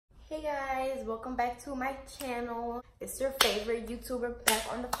Hey guys, welcome back to my channel. It's your favorite YouTuber back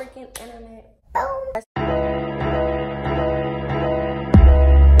on the freaking internet. Boom.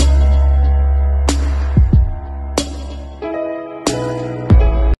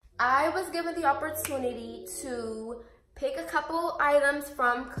 I was given the opportunity to pick a couple items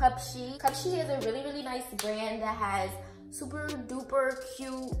from Cupshe. Cupshe is a really nice brand that has super duper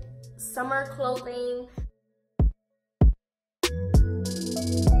cute summer clothing.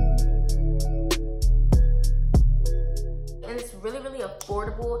 And it's really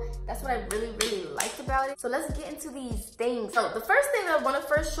affordable. That's what I really liked about it. So let's get into these things. So the first thing I want to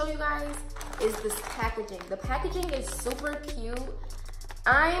first show you guys is this packaging. The packaging is super cute.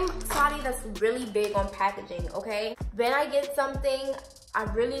 I'm somebody that's really big on packaging, okay? When I get something, I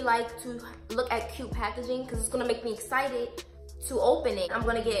really like to look at cute packaging because it's gonna make me excited to open it. I'm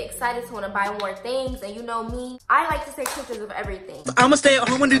gonna get excited to wanna buy more things, and you know me, I like to take pictures of everything. I'ma stay at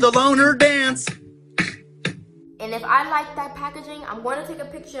home and do the loner dance. And if I like that packaging, I'm gonna take a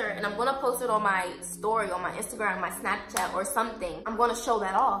picture and I'm gonna post it on my story, on my Instagram, my Snapchat or something. I'm gonna show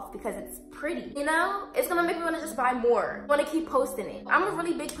that off because it's pretty, you know? It's gonna make me wanna just buy more. I wanna keep posting it. I'm a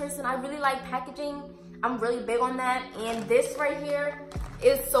really big person. I really like packaging. I'm really big on that. And this right here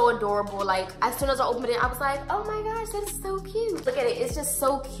is so adorable. Like, as soon as I opened it, I was like, oh my gosh, that's so cute. Look at it, it's just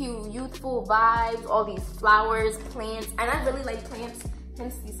so cute. Youthful vibes, all these flowers, plants. And I really like plants,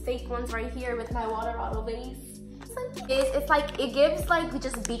 hence these fake ones right here with my water bottle vase. It's like, it gives like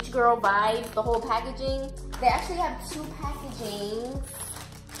just beach girl vibes, the whole packaging. They actually have two packagings.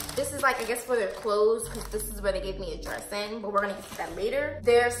 This is like, I guess, for their clothes, because this is where they gave me a dress in, but we're gonna get to that later.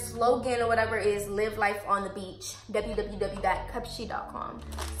 Their slogan or whatever is live life on the beach, www.cupshe.com.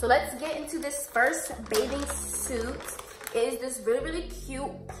 So let's get into this first bathing suit. It is this really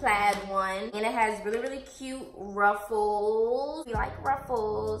cute plaid one, and it has really cute ruffles. We like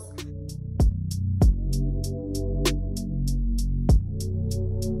ruffles.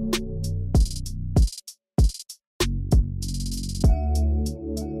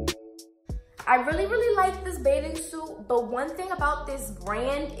 I really like this bathing suit, but one thing about this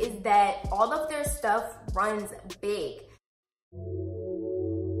brand is that all of their stuff runs big.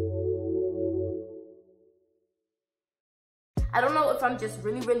 I don't know if I'm just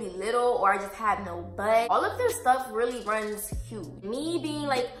really little or I just have no butt. All of their stuff really runs huge. Me being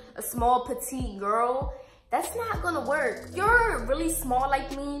like a small petite girl, that's not gonna work. If you're really small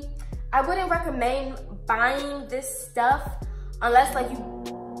like me, I wouldn't recommend buying this stuff unless like you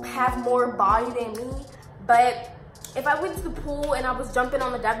have more body than me. But if I went to the pool and I was jumping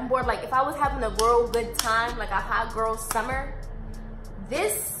on the diving board, like if I was having a real good time, like a hot girl summer,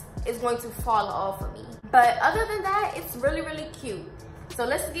 this is going to fall off of me. But other than that, it's really cute. So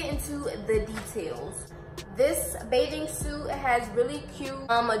let's get into the details. This bathing suit has really cute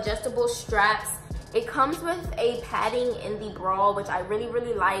adjustable straps. It comes with a padding in the bra, which I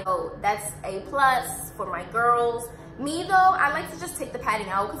really like. Oh, that's a plus for my girls. Me though, I like to just take the padding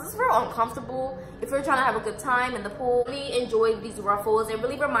out because it's real uncomfortable if you're trying to have a good time in the pool. I really enjoyed these ruffles. It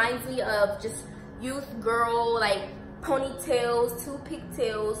really reminds me of just youth girl, like ponytails, two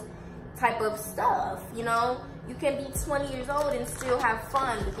pigtails type of stuff, you know? You can be 20 years old and still have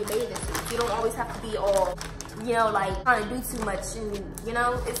fun with your bathing suits. You don't always have to be all, you know, like trying to do too much, and you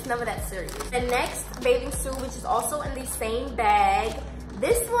know, it's never that serious. The next bathing suit, which is also in the same bag,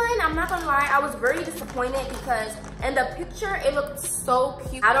 this one, I'm not gonna lie, I was very disappointed because in the picture, it looked so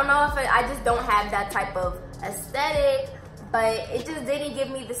cute. I don't know if I just don't have that type of aesthetic, but it just didn't give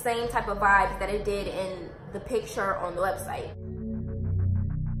me the same type of vibes that it did in the picture on the website.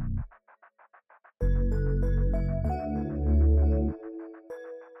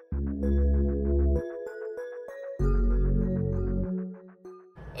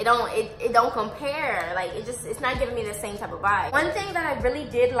 It don't compare. Like, it's not giving me the same type of vibe. One thing that I really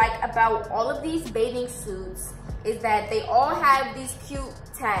did like about all of these bathing suits is that they all have these cute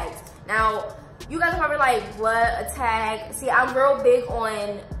tags. Now, you guys are probably like, what, a tag? See, I'm real big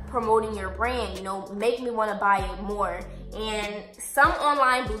on promoting your brand, you know, make me want to buy it more. And some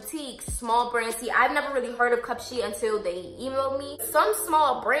online boutiques, small brands, see, I've never really heard of Cupshe until they emailed me. Some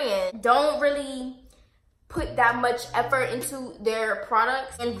small brands don't really put that much effort into their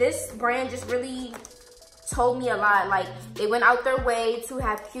products, and this brand just really told me a lot. Like, they went out their way to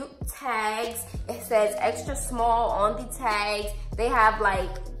have cute tags. It says extra small on the tags. They have like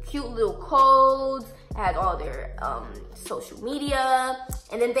cute little codes. It has all their social media,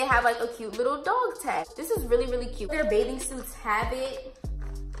 and then they have like a cute little dog tag. This is really cute. Their bathing suits have it.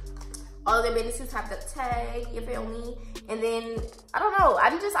 All of their bathing suits have the tag, you feel me? And then, I don't know,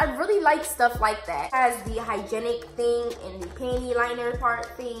 I really like stuff like that. It has the hygienic thing and the panty liner part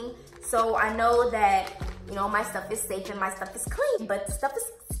thing. So I know that, you know, my stuff is safe and my stuff is clean, but the stuff is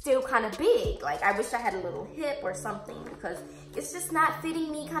still kind of big. Like, I wish I had a little hip or something because it's just not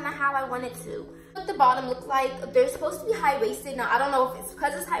fitting me kind of how I want it to. What the bottom looks like, they're supposed to be high-waisted. Now, I don't know if it's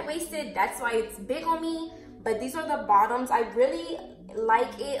because it's high-waisted, that's why it's big on me, but these are the bottoms. I really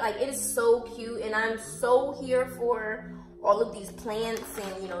like it. Like, it is so cute, and I'm so here for all of these plants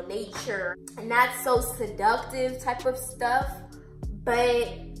and, you know, nature. Not so seductive type of stuff, but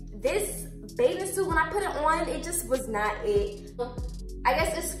this bathing suit, when I put it on, it just was not it. I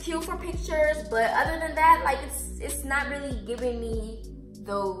guess it's cute for pictures, but other than that, like, it's not really giving me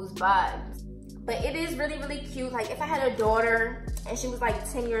those vibes. But it is really, really cute. Like, if I had a daughter and she was like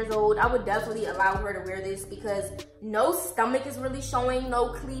 10 years old, I would definitely allow her to wear this because no stomach is really showing, no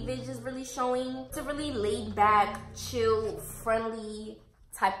cleavage is really showing. It's a really laid back, chill, friendly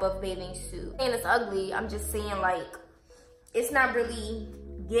type of bathing suit. And it's ugly, I'm just saying, like, it's not really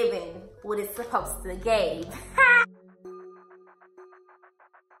giving what it's supposed to give.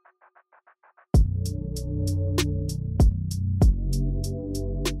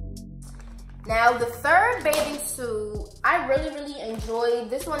 Now, the third bathing suit, I really, really enjoyed.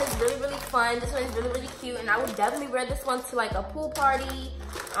 This one is really, really fun. This one is really, really cute, and I would definitely wear this one to like a pool party,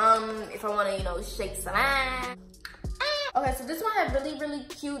 if I want to, you know, shake some ass. Okay, so this one had really, really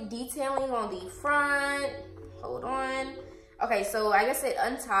cute detailing on the front. Hold on. Okay, so I guess it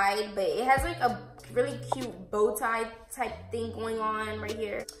untied, but it has like a really cute bow tie type thing going on right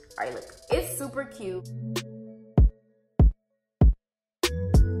here. All right, look, it's super cute.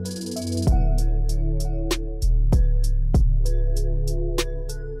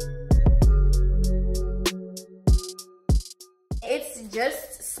 It's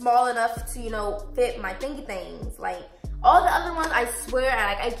just small enough to, you know, fit my thingy things. Like, all the other ones, I swear,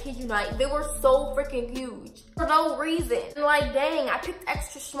 like, I kid you not, they were so freaking huge for no reason. Like, dang, I picked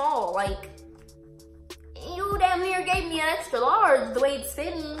extra small. Like, you damn near gave me an extra large the way it's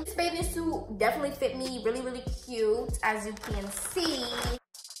fitting. This bathing suit definitely fit me really, really cute, as you can see.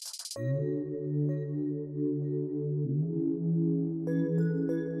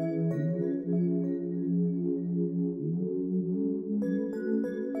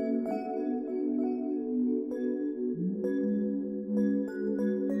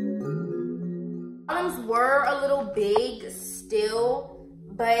 Bottoms were a little big still,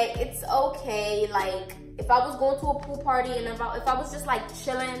 but it's okay. Like, if I was going to a pool party and if I was just like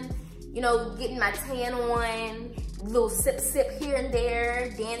chilling, you know, getting my tan on, little sip here and there,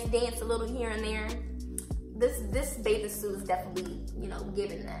 dance a little here and there, this bathing suit is definitely, you know,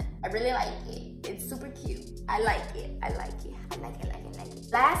 giving that. I really like it. It's super cute. I like it. I like it. I like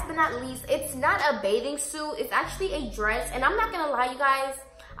it. Last but not least, it's not a bathing suit. It's actually a dress, and I'm not gonna lie, you guys,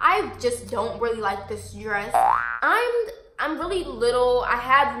 I just don't really like this dress. I'm really little.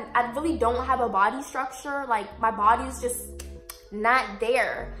 I really don't have a body structure. Like, my body is just not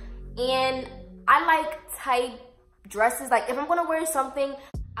there. And I like tight dresses. Like, if I'm gonna wear something,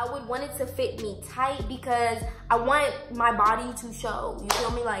 I would want it to fit me tight because I want my body to show. You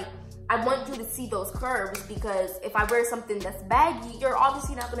feel me? Like, I want you to see those curves, because if I wear something that's baggy, you're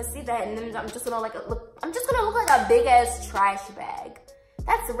obviously not gonna see that, and then I'm just gonna look like a big ass trash bag.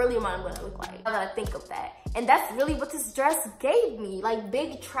 That's really what I'm gonna look like, now that I think of that. And that's really what this dress gave me, like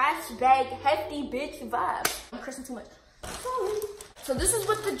big trash bag, hefty bitch vibe. I'm cursing too much, sorry. So this is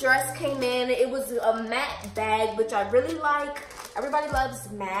what the dress came in. It was a matte bag, which I really like. Everybody loves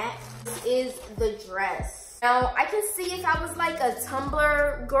matte. This is the dress. Now, I can see if I was like a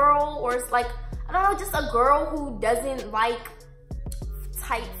Tumblr girl, or it's like, I don't know, just a girl who doesn't like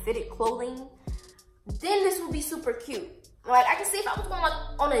tight fitted clothing, then this would be super cute. Like, I can see if I was going like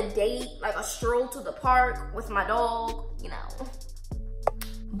on a date, like a stroll to the park with my dog, you know.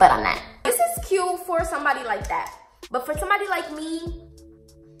 But I'm not. This is cute for somebody like that. But for somebody like me,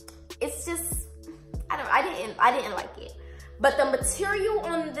 it's just, I didn't like it. But the material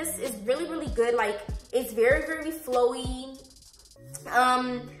on this is really, really good. Like, it's very, very flowy.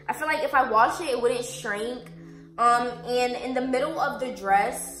 I feel like if I wash it, it wouldn't shrink. And in the middle of the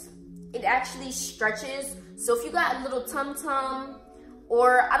dress, it actually stretches. So if you got a little tum-tum,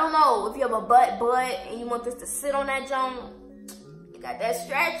 or I don't know, if you have a butt and you want this to sit on that junk, you got that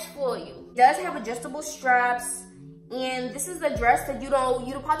stretch for you. It does have adjustable straps, and this is a dress that you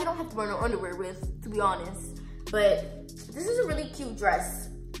probably don't have to wear no underwear with, to be honest. But this is a really cute dress.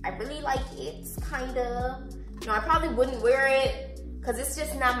 I really like it, kinda. You know, I probably wouldn't wear it because it's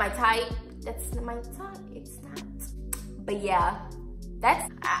just not my type. That's not my type, it's not. But yeah,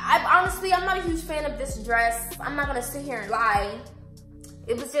 Honestly, I'm not a huge fan of this dress. I'm not gonna sit here and lie.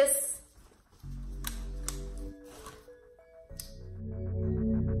 It was just,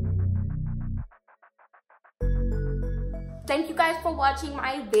 thank you guys for watching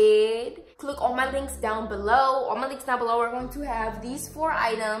my vid. Click all my links down below. All my links down below are going to have these 4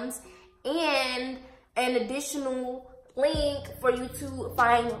 items and an additional link for you to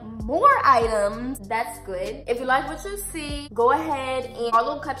find more items. That's good. If you like what you see, go ahead and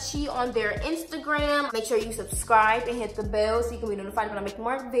follow Cupshe on their Instagram. Make sure you subscribe and hit the bell so you can be notified when I make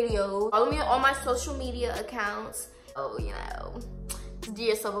more videos. Follow me on all my social media accounts. Oh, you know, do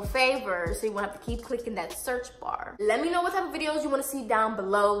yourself a favor so you won't have to keep clicking that search bar. Let me know what type of videos you want to see down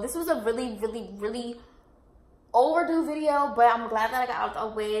below. This was a really, really, really overdue video, but I'm glad that I got out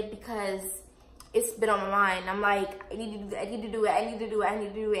of the way because it's been on my mind. I'm like, I need to do it, I need to do it, I need to do it, I need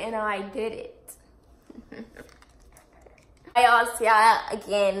to do it, and I did it. I'll see y'all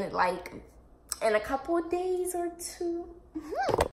again like in a couple of days or 2.